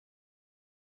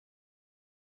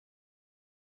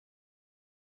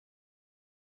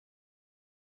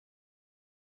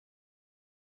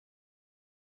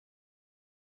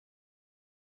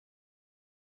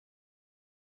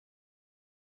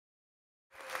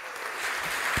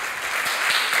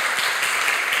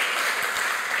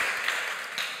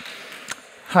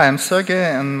Hi, I'm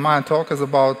Sergey, and my talk is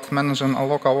about managing a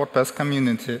local WordPress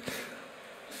community.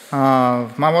 My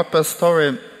WordPress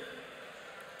story.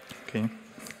 Okay.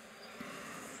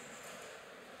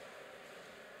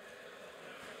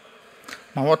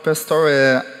 My WordPress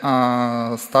story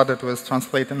started with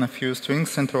translating a few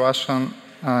strings into Russian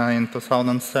in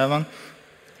 2007.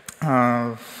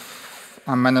 I'm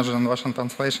managing Russian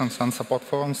translations and support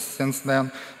forums since then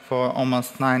for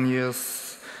almost 9 years.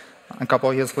 A couple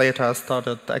of years later, I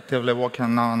started actively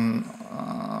working on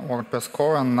WordPress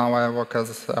core, and now I work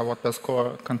as a WordPress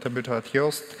core contributor at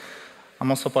Yoast. I'm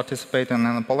also participating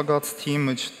in a Polyglots team,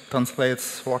 which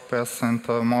translates WordPress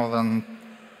into more than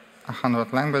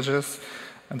 100 languages.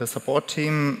 And the support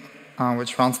team,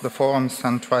 which runs the forums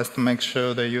and tries to make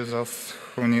sure the users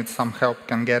who need some help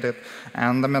can get it,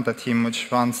 and the meta team, which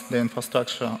runs the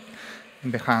infrastructure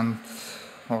behind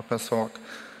WordPress work.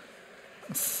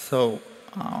 So,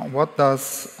 what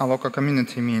does a local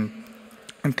community mean?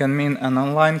 It can mean an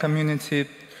online community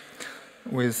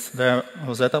with the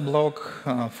Rosetta blog,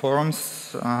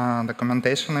 forums,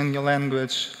 documentation in your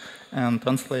language, and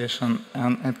translation.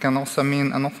 And it can also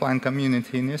mean an offline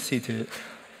community in your city,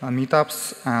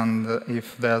 meetups, and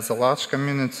if there's a large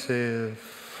community,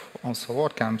 also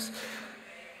WordCamps.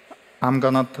 I'm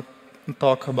going to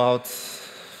talk about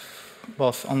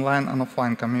both online and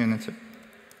offline community.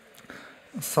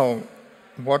 So,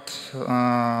 what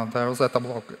the Rosetta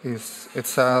blog is,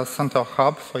 it's a central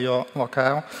hub for your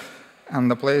locale,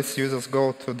 and the place users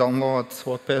go to download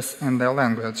WordPress in their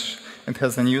language. It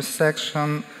has a news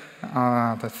section,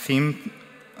 the theme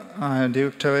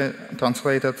directory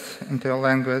translated into your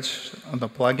language, the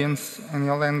plugins in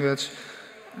your language,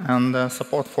 and the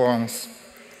support forums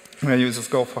where users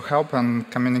go for help and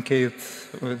communicate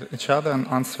with each other and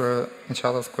answer each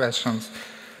other's questions.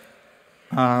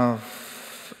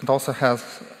 It also has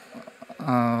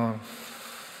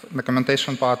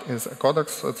documentation part is a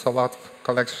codex. It's a large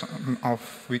collection of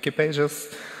wiki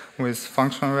pages with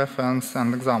function reference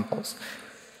and examples.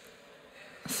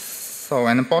 So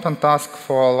an important task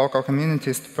for local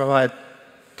communities is to provide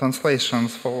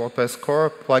translations for WordPress core,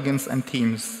 plugins, and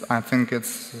themes. I think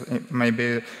it may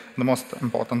be the most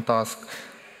important task.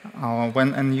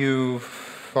 When a new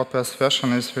WordPress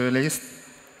version is released,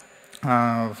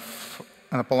 the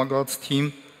Polyglots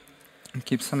team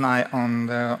keeps an eye on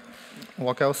the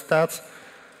local stats.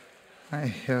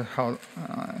 Here's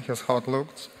how it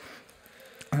looks.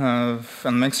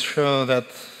 And makes sure that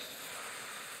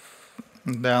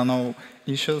there are no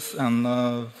issues and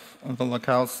the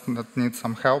locales that need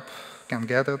some help can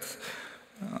get it.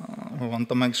 We want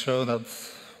to make sure that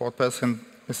WordPress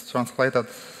is translated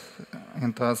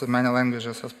into as many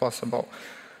languages as possible.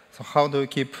 So how do we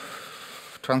keep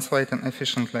translating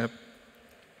efficiently?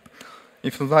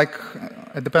 If you like,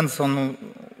 it depends on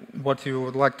what you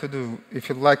would like to do. If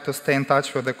you'd like to stay in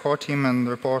touch with the core team and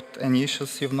report any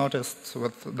issues you've noticed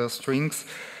with the strings,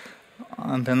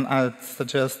 and then I'd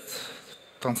suggest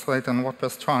translating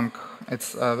WordPress trunk.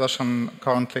 It's a version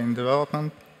currently in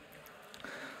development.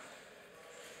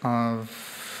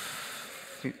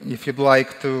 If you'd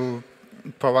like to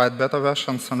provide better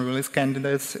versions and release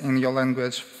candidates in your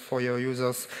language for your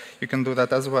users, you can do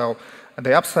that as well.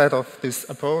 The upside of this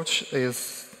approach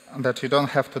is that you don't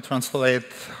have to translate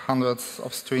hundreds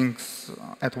of strings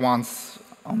at once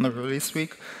on the release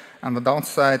week. And the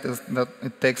downside is that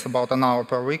it takes about an hour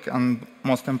per week, and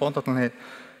most importantly,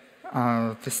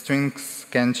 the strings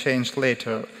can change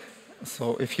later.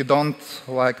 So if you don't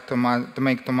like to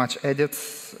make too much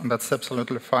edits, that's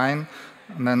absolutely fine.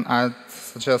 And then I'd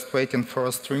suggest waiting for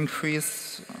a string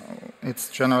freeze. It's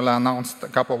generally announced a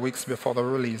couple of weeks before the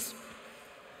release.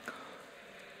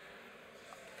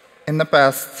 In the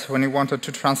past, when you wanted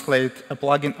to translate a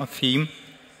plugin or theme,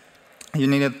 you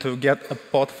needed to get a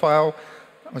pod file,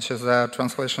 which is a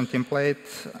translation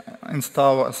template,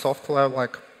 install a software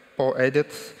like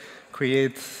PoEdit,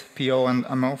 create PO and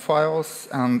ML files,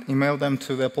 and email them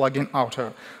to the plugin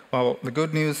author. Well, the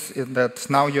good news is that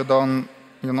now you no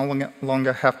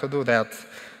longer have to do that.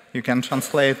 You can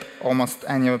translate almost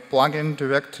any plugin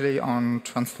directly on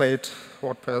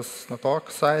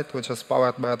translate.wordpress.org site, which is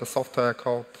powered by the software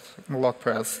called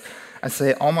WordPress. I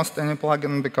say almost any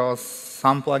plugin because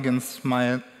some plugins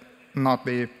might not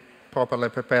be properly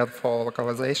prepared for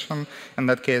localization. In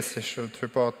that case, you should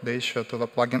report the issue to the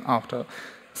plugin author.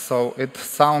 So it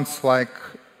sounds like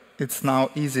it's now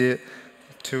easy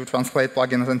to translate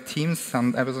plugins and themes,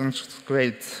 and everything's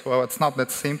great. Well, it's not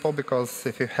that simple, because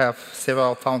if you have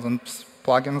several thousand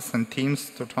plugins and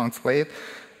themes to translate,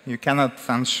 you cannot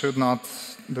and should not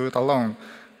do it alone.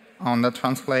 On the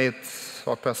Translate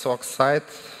WordPress.org site,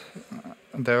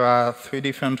 there are 3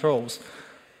 different roles.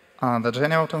 the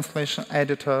General Translation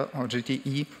Editor, or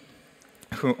GTE,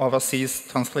 who oversees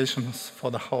translations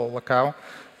for the whole locale,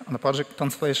 the Project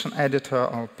Translation Editor,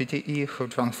 or PTE, who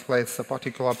translates a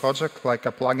particular project like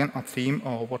a plugin or theme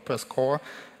or WordPress core,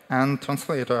 and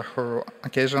Translator, who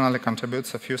occasionally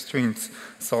contributes a few strings.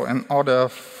 So in order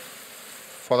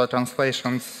for the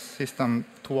translation system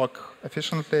to work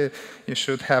efficiently, you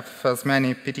should have as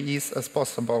many PTEs as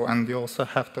possible, and you also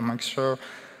have to make sure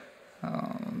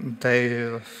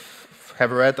they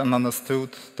have read and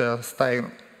understood the style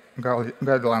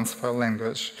guidelines for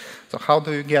language. So how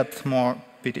do you get more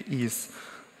PTEs?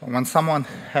 When someone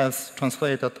has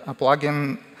translated a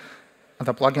plugin,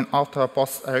 the plugin author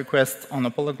posts a request on a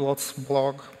Polyglot's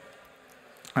blog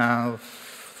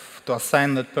to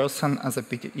assign that person as a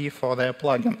PTE for their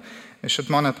plugin. You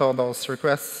should monitor those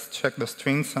requests, check the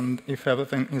strings, and if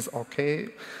everything is OK,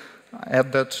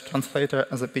 add that translator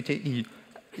as a PTE.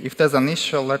 If there's an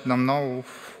issue, let them know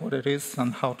what it is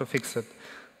and how to fix it.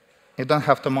 You don't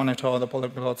have to monitor the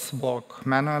Polyglot's blog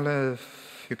manually.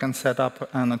 You can set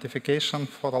up a notification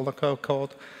for the local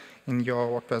code in your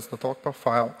WordPress.org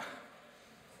profile.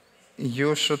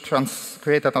 You should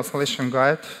create a translation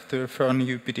guide to refer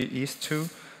new PTEs to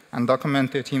and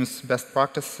document your team's best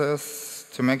practices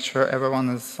to make sure everyone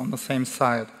is on the same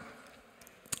side.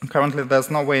 Currently, there's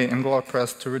no way in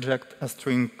WordPress to reject a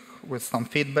string with some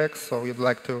feedback, so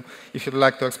if you'd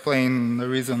like to explain the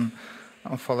reason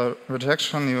for the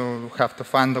rejection, you have to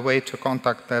find a way to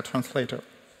contact the translator.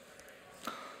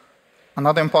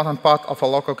 Another important part of a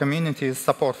local community is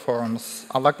support forums.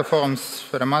 I like the forums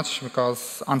very much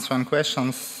because answering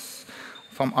questions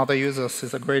from other users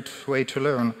is a great way to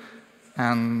learn.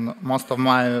 And most of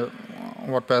my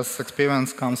WordPress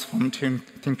experience comes from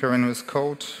tinkering with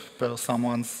code per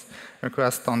someone's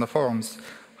request on the forums.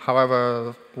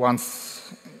 However,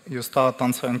 once you start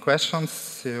answering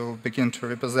questions, you begin to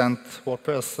represent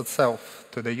WordPress itself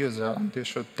to the user, and you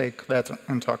should take that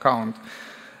into account.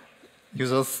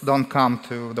 Users don't come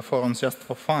to the forums just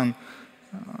for fun.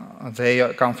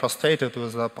 They come frustrated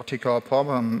with a particular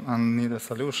problem and need a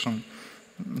solution.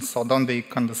 So don't be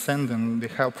condescending, be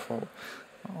helpful.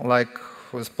 Like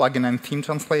with plugin and theme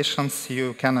translations,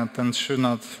 you cannot and should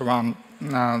not run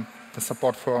the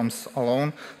support forums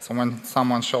alone. So when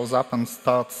someone shows up and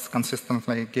starts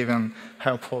consistently giving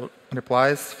helpful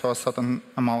replies for a certain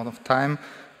amount of time,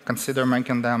 consider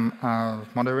making them a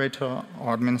moderator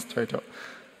or administrator.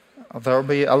 There will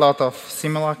be a lot of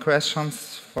similar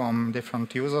questions from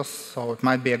different users, so it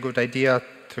might be a good idea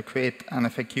to create an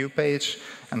FAQ page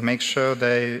and make sure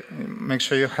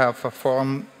you have a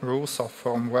forum rules or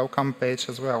forum welcome page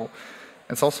as well.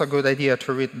 It's also a good idea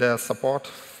to read the support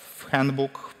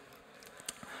handbook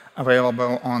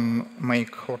available on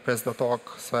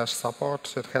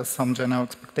make.wordpress.org/support. It has some general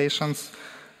expectations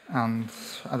and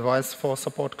advice for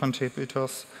support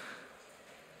contributors.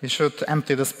 You should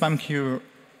empty the spam queue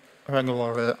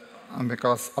regularly,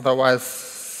 because otherwise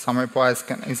some replies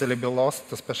can easily be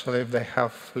lost, especially if they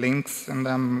have links in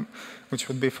them, which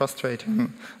would be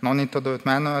frustrating. No need to do it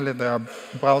manually. There are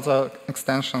browser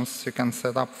extensions you can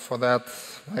set up for that,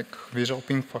 like Visual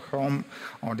Ping for Chrome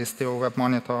or Distill Web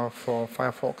Monitor for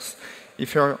Firefox.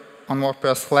 If you're on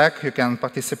WordPress Slack, you can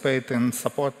participate in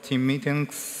support team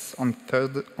meetings on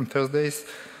Thursdays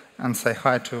and say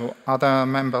hi to other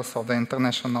members of the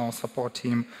international support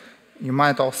team. You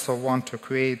might also want to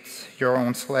create your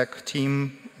own Slack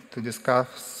team to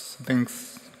discuss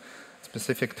things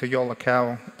specific to your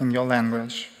locale in your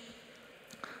language.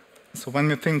 So when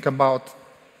you think about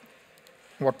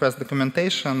WordPress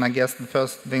documentation, I guess the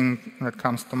first thing that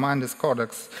comes to mind is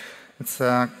Codex. It's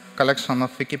a collection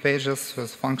of wiki pages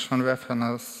with function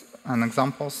references and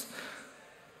examples.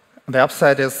 The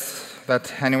upside is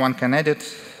that anyone can edit,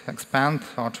 expand,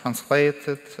 or translate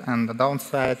it, and the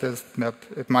downside is that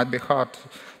it might be hard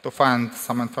to find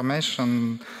some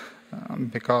information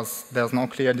because there's no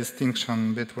clear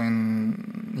distinction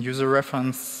between user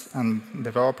reference and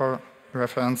developer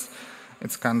reference.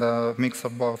 It's kind of a mix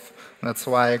of both. That's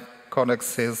why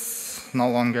Codex is no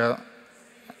longer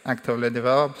actively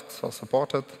developed or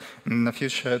supported. In the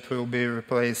future, it will be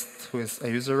replaced with a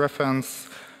user reference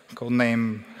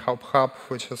codename Help Hub,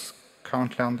 which is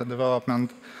currently under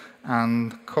development,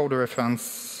 and code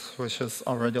reference, which is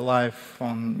already live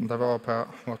on developer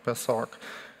WordPress.org.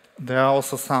 There are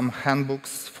also some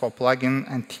handbooks for plugin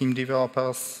and theme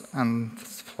developers and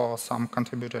for some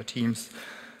contributor teams.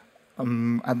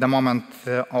 At the moment,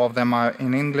 all of them are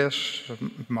in English,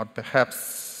 but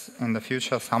perhaps in the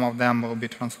future, some of them will be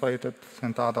translated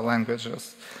into other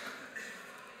languages.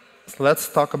 So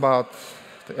let's talk about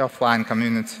the offline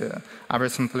community. I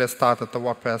recently started a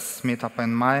WordPress meetup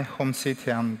in my home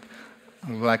city, and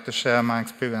I would like to share my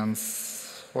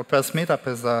experience. WordPress Meetup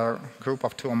is a group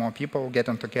of 2 or more people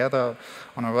getting together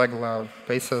on a regular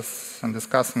basis and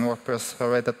discussing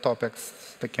WordPress-related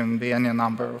topics. There can be any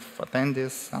number of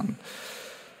attendees, and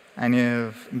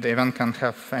the event can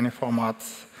have any format.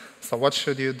 So what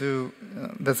should you do?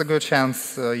 There's a good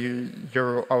chance you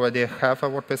already have a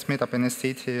WordPress Meetup in a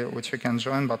city which you can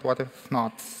join, but what if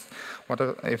not? What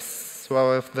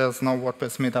if there's no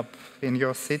WordPress Meetup in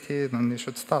your city, then you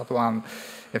should start one.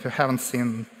 If you haven't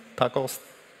seen Taco's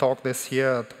talk this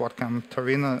year at WordCamp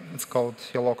Torino, it's called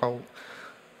Your Local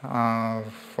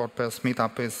WordPress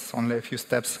Meetup is only a few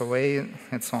steps away.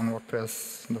 It's on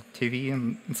WordPress.tv,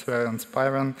 and it's very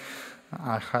inspiring.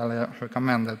 I highly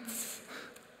recommend it.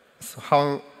 So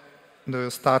how do you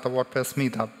start a WordPress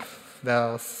Meetup?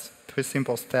 There's 3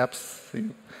 simple steps.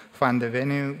 You find the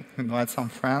venue, invite some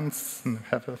friends, and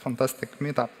have a fantastic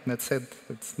meetup. That's it.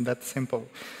 It's that simple.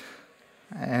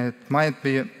 It might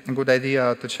be a good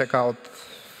idea to check out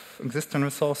existing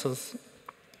resources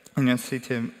in your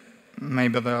city.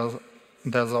 Maybe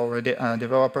there's already a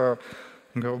developer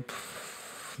group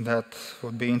that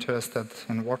would be interested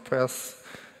in WordPress,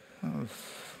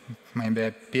 maybe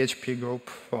a PHP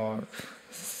group or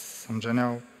some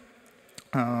general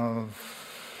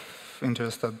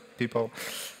interested people.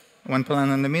 When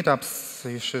planning the meetups,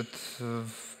 you should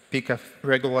pick a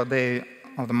regular day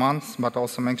of the month, but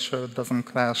also make sure it doesn't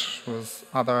clash with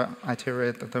other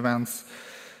IT-related events.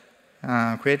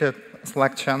 Create a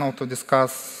Slack channel to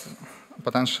discuss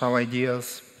potential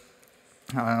ideas,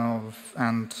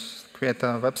 and create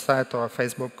a website or a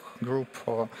Facebook group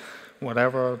or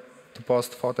whatever to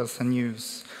post photos and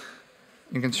news.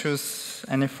 You can choose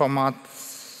any format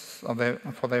for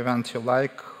the event you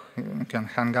like. You can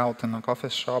hang out in a coffee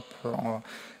shop or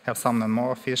have something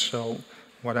more official,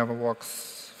 whatever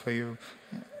works for you.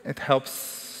 It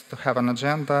helps to have an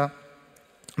agenda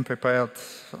prepared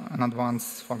in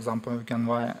advance. For example, you can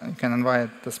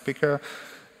invite the speaker.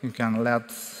 You can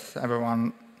let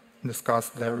everyone discuss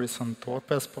their recent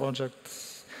WordPress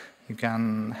projects. You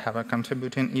can have a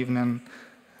contributing evening.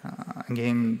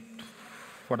 Again,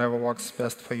 whatever works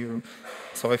best for you.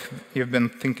 So if you've been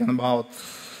thinking about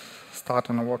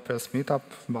starting a WordPress meetup,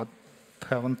 but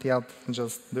haven't yet,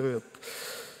 just do it.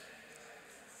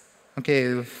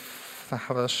 Okay, I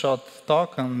have a short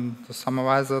talk, and to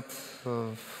summarize it,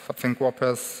 I think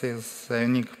WordPress is a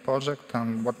unique project,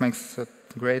 and what makes it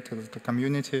great is the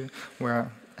community,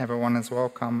 where everyone is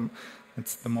welcome.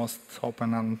 It's the most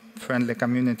open and friendly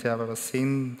community I've ever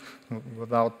seen.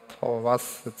 Without all of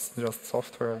us, it's just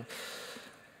software.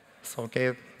 So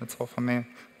okay, that's all for me.